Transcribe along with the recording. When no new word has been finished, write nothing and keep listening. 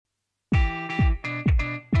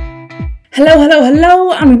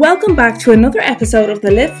Hello, and welcome back to another episode of the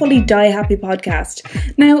Live Fully Die Happy podcast.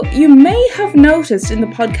 Now, you may have noticed in the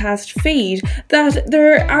podcast feed that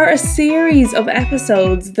there are a series of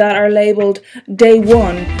episodes that are labelled Day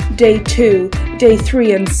 1, Day 2, Day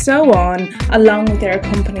 3, and so on, along with their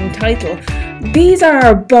accompanying title. These are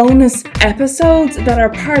our bonus episodes that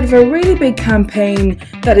are part of a really big campaign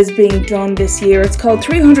that is being done this year. It's called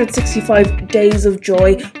 365 Days of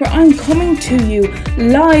Joy, where I'm coming to you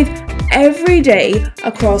live every day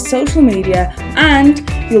across social media, and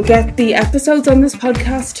you'll get the episodes on this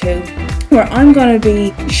podcast too, where I'm going to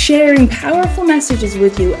be sharing powerful messages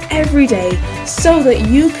with you every day so that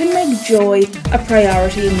you can make joy a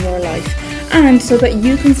priority in your life, and so that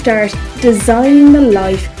you can start designing the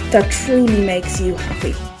life that truly makes you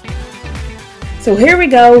happy. So here we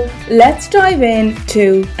go, let's dive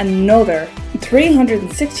into another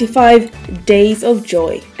 365 Days of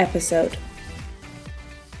Joy episode.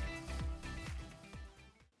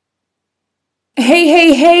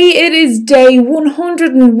 Hey, it is day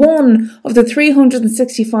 101 of the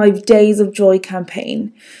 365 Days of Joy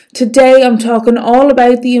campaign. Today I'm talking all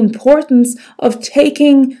about the importance of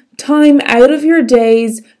taking time out of your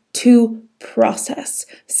days to process.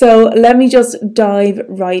 So let me just dive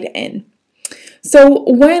right in. So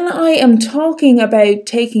when I am talking about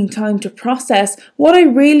taking time to process, what I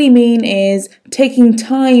really mean is taking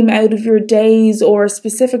time out of your days or a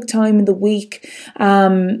specific time in the week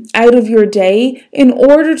out of your day in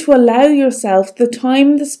order to allow yourself the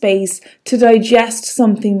time and the space to digest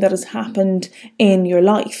something that has happened in your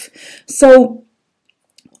life. So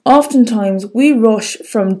oftentimes we rush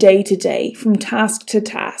from day to day, from task to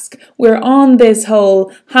task. We're on this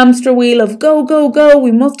whole hamster wheel of go,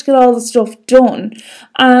 we must get all the stuff done.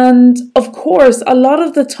 And of course, a lot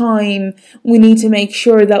of the time we need to make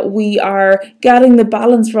sure that we are getting the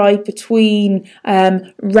balance right between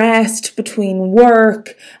rest, between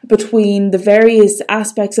work, between the various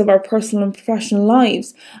aspects of our personal and professional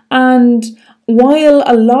lives. And while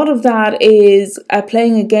a lot of that is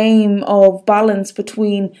playing a game of balance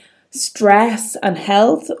between stress and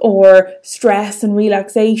health, or stress and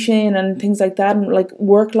relaxation and things like that, and like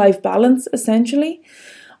work-life balance essentially,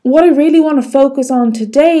 what I really want to focus on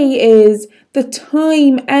today is the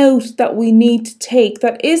time out that we need to take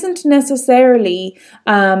that isn't necessarily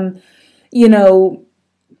bookmarked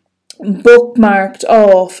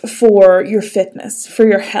off for your fitness, for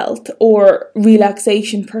your health, or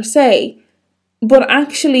relaxation per se, but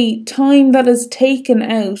actually time that is taken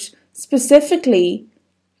out specifically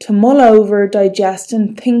to mull over, digest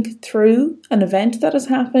and think through an event that has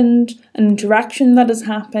happened, an interaction that has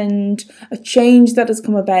happened, a change that has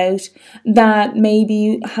come about that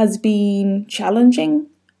maybe has been challenging,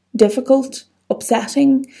 difficult,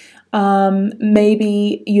 upsetting.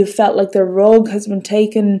 Maybe you felt like the rug has been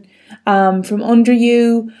taken from under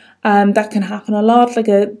you. That can happen a lot, like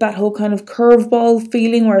that whole kind of curveball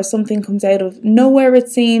feeling where something comes out of nowhere, it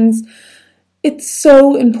seems. It's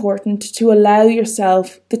so important to allow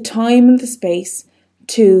yourself the time and the space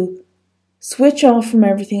to switch off from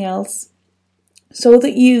everything else so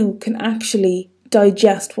that you can actually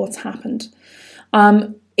digest what's happened.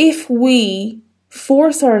 If we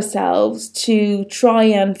force ourselves to try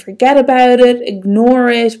and forget about it, ignore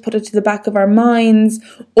it, put it to the back of our minds,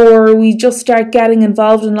 or we just start getting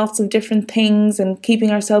involved in lots of different things and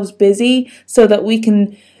keeping ourselves busy so that we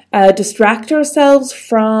can distract ourselves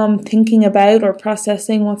from thinking about or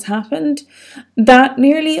processing what's happened, that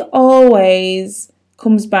nearly always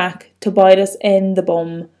comes back to bite us in the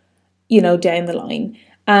bum, down the line.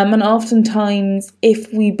 And oftentimes,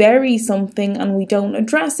 if we bury something and we don't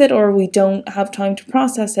address it, or we don't have time to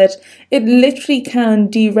process it, it literally can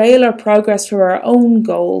derail our progress for our own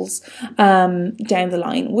goals down the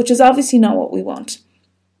line, which is obviously not what we want.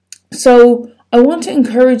 So I want to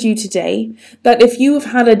encourage you today that if you have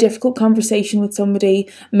had a difficult conversation with somebody,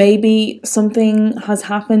 maybe something has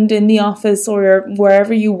happened in the office or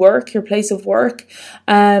wherever you work, your place of work,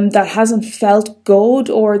 that hasn't felt good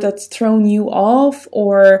or that's thrown you off,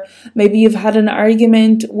 or maybe you've had an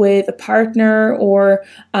argument with a partner or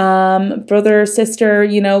brother, sister,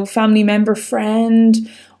 family member, friend,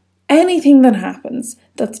 anything that happens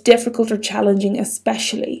that's difficult or challenging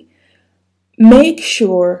especially, make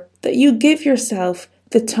sure that you give yourself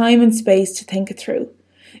the time and space to think it through.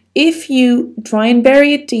 If you try and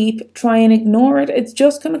bury it deep, try and ignore it, it's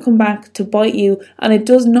just going to come back to bite you, and it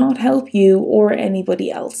does not help you or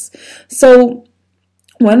anybody else. So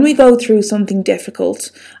when we go through something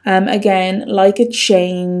difficult, again, like a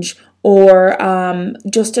change or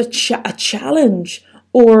just a challenge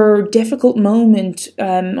or difficult moment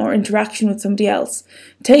or interaction with somebody else,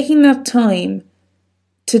 taking that time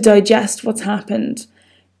to digest what's happened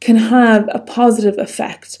can have a positive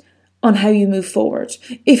effect on how you move forward.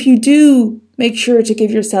 If you do make sure to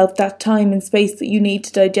give yourself that time and space that you need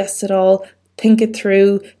to digest it all, think it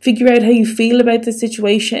through, figure out how you feel about the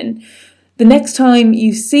situation, the next time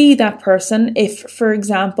you see that person, if, for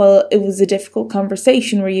example, it was a difficult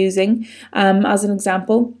conversation we're using as an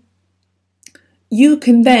example, you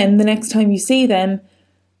can then, the next time you see them,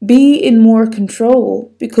 be in more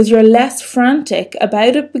control because you're less frantic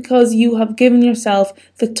about it, because you have given yourself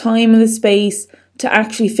the time and the space to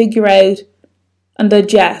actually figure out and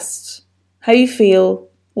digest how you feel,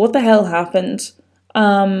 what the hell happened,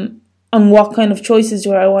 and what kind of choices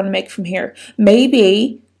do I want to make from here.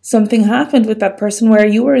 Maybe something happened with that person where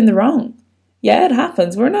you were in the wrong. Yeah, it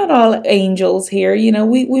happens. We're not all angels here. You know,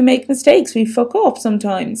 we make mistakes. We fuck up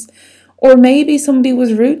sometimes. Or maybe somebody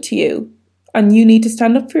was rude to you and you need to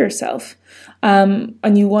stand up for yourself.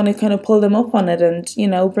 And you want to kind of pull them up on it and, you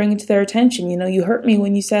know, bring it to their attention. You know, you hurt me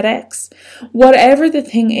when you said X. Whatever the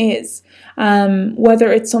thing is,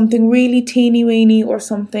 whether it's something really teeny weeny or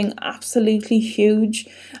something absolutely huge,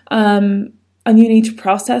 and you need to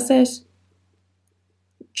process it,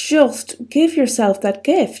 just give yourself that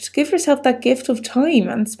gift. Give yourself that gift of time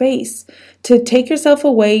and space to take yourself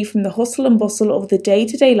away from the hustle and bustle of the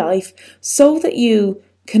day-to-day life so that you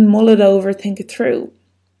can mull it over, think it through.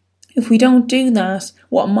 If we don't do that,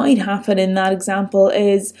 what might happen in that example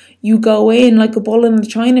is you go in like a bull in a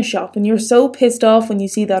china shop and you're so pissed off when you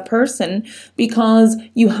see that person because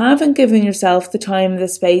you haven't given yourself the time and the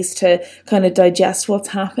space to kind of digest what's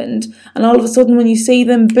happened. And all of a sudden when you see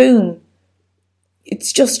them, boom,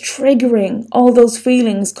 it's just triggering all those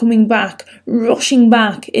feelings coming back, rushing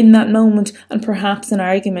back in that moment, and perhaps an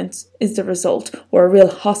argument is the result, or a real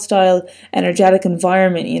hostile, energetic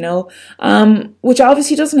environment, you know, which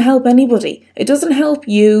obviously doesn't help anybody. It doesn't help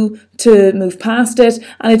you to move past it,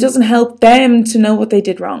 and it doesn't help them to know what they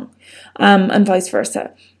did wrong, and vice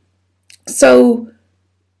versa. So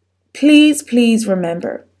please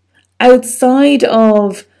remember, outside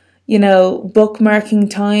of bookmarking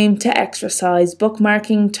time to exercise,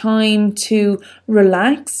 bookmarking time to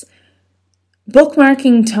relax,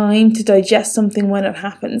 bookmarking time to digest something when it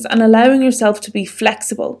happens, and allowing yourself to be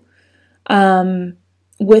flexible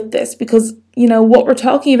with this, because what we're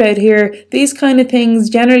talking about here, these kind of things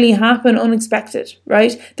generally happen unexpected,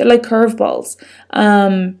 right? They're like curveballs,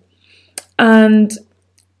 and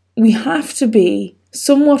we have to be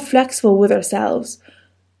somewhat flexible with ourselves,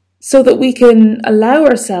 so that we can allow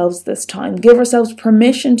ourselves this time, give ourselves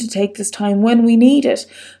permission to take this time when we need it,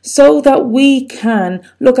 so that we can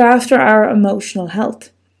look after our emotional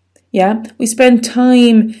health. Yeah, we spend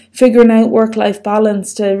time figuring out work-life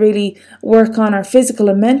balance to really work on our physical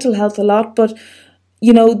and mental health a lot, but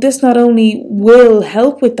this not only will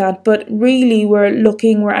help with that, but really we're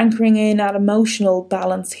anchoring in at emotional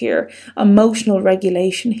balance here, emotional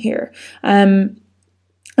regulation here.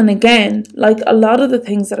 And again, like a lot of the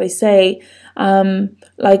things that I say,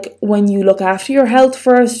 like when you look after your health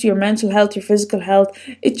first, your mental health, your physical health,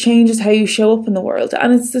 it changes how you show up in the world.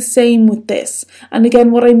 And it's the same with this. And again,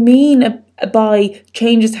 what I mean by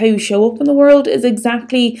changes how you show up in the world is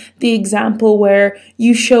exactly the example where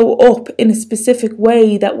you show up in a specific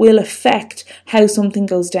way that will affect how something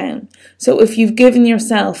goes down. So if you've given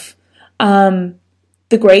yourself the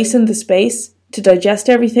grace and the space to digest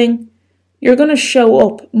everything, you're going to show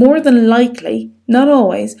up more than likely, not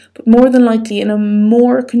always, but more than likely in a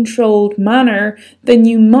more controlled manner than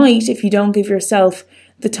you might if you don't give yourself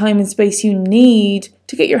the time and space you need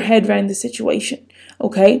to get your head around the situation.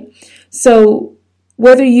 Okay? So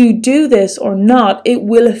whether you do this or not, it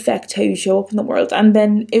will affect how you show up in the world, and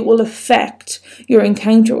then it will affect your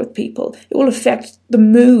encounter with people. It will affect the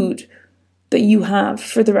mood that you have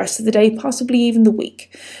for the rest of the day, possibly even the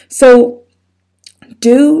week. So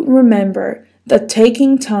do remember that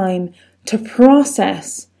taking time to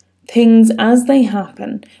process things as they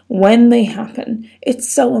happen, when they happen, it's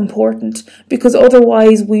so important, because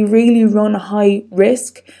otherwise we really run a high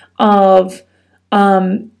risk of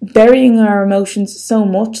burying our emotions so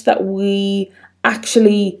much that we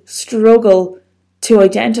actually struggle to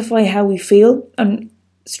identify how we feel and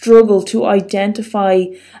struggle to identify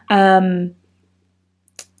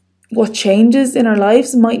what changes in our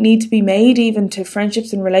lives might need to be made, even to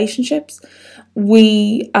friendships and relationships.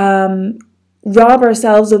 We rob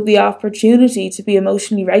ourselves of the opportunity to be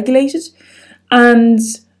emotionally regulated, and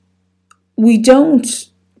we don't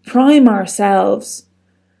prime ourselves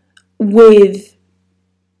with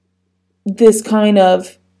this kind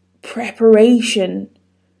of preparation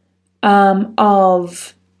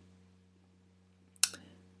of,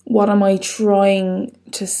 what am I trying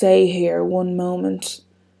to say here? One moment.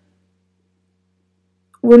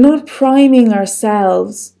 we're not priming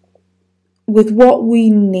ourselves with what we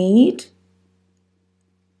need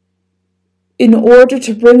in order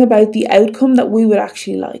to bring about the outcome that we would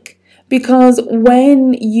actually like. Because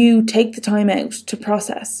when you take the time out to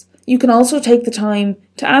process, you can also take the time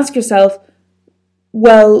to ask yourself,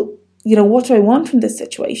 well, what do I want from this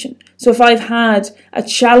situation? So if I've had a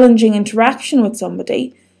challenging interaction with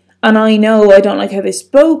somebody and I know I don't like how they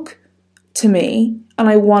spoke to me and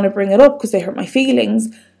I want to bring it up because they hurt my feelings,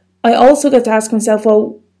 I also get to ask myself,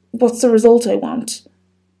 well, what's the result I want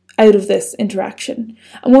out of this interaction?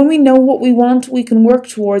 And when we know what we want, we can work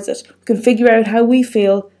towards it. We can figure out how we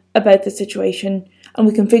feel about the situation and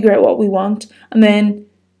we can figure out what we want. And then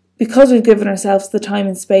because we've given ourselves the time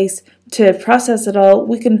and space to process it all,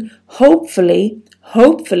 we can hopefully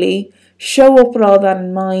show up with all that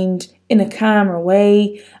in mind in a calmer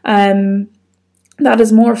way that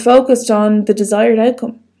is more focused on the desired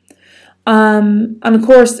outcome. And of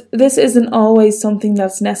course, this isn't always something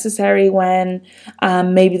that's necessary when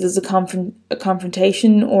maybe there's a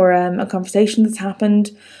confrontation or a conversation that's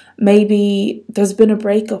happened. Maybe there's been a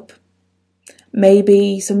breakup.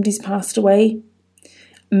 Maybe somebody's passed away.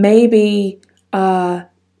 Maybe,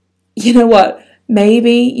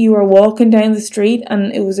 maybe you were walking down the street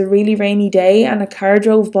and it was a really rainy day and a car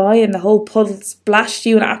drove by and the whole puddle splashed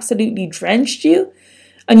you and absolutely drenched you.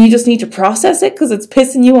 And you just need to process it because it's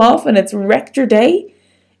pissing you off and it's wrecked your day.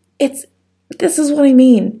 This is what I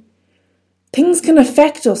mean. Things can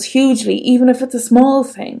affect us hugely, even if it's a small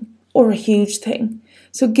thing or a huge thing.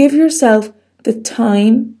 So give yourself the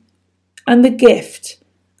time and the gift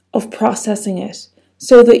of processing it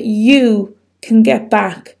so that you can get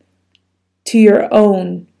back to your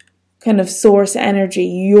own kind of source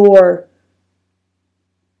energy,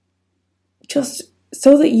 just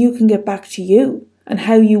so that you can get back to you and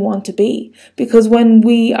how you want to be. Because when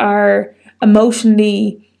we are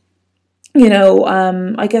emotionally,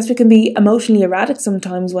 I guess we can be emotionally erratic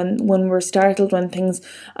sometimes when we're startled, when things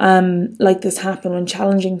like this happen, when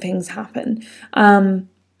challenging things happen. And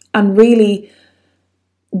really,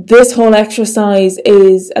 this whole exercise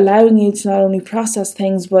is allowing you to not only process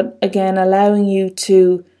things, but again, allowing you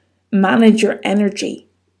to manage your energy,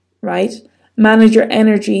 right? Manage your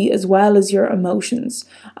energy as well as your emotions.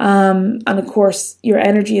 And of course, your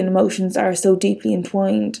energy and emotions are so deeply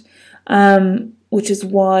entwined, which is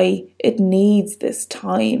why it needs this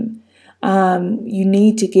time. You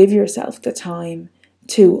need to give yourself the time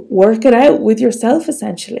to work it out with yourself,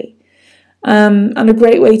 essentially. And a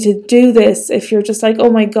great way to do this, if you're just like, oh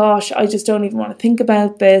my gosh, I just don't even want to think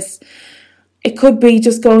about this, it could be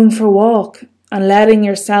just going for a walk and letting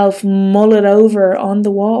yourself mull it over on the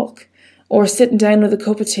walk, or sitting down with a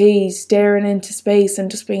cup of tea, staring into space and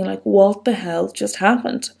just being like, what the hell just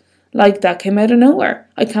happened? Like, that came out of nowhere.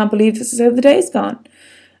 I can't believe this is how the day's gone.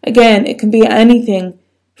 Again, it can be anything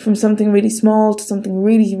from something really small to something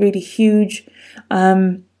really, really huge.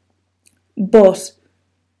 But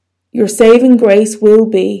your saving grace will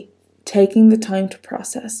be taking the time to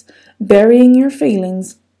process. Burying your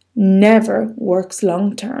feelings never works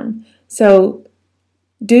long term. So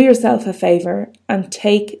do yourself a favour and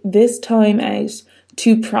take this time out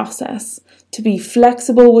to process, to be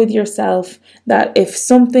flexible with yourself, that if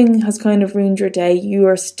something has kind of ruined your day, you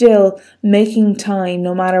are still making time,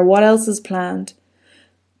 no matter what else is planned,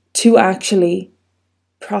 to actually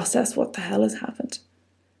process what the hell has happened.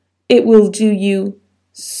 It will do you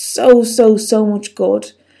so much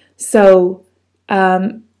good. So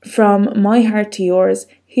from my heart to yours,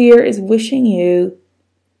 here is wishing you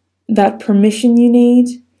that permission you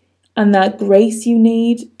need and that grace you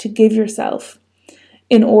need to give yourself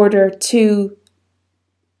in order to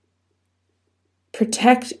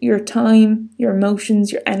protect your time, your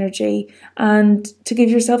emotions, your energy, and to give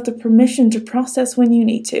yourself the permission to process when you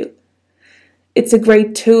need to. It's a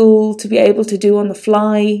great tool to be able to do on the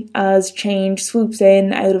fly as change swoops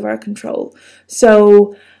in out of our control.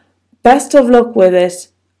 So best of luck with it.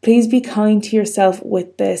 Please be kind to yourself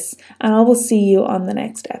with this, and I will see you on the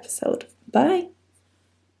next episode. Bye.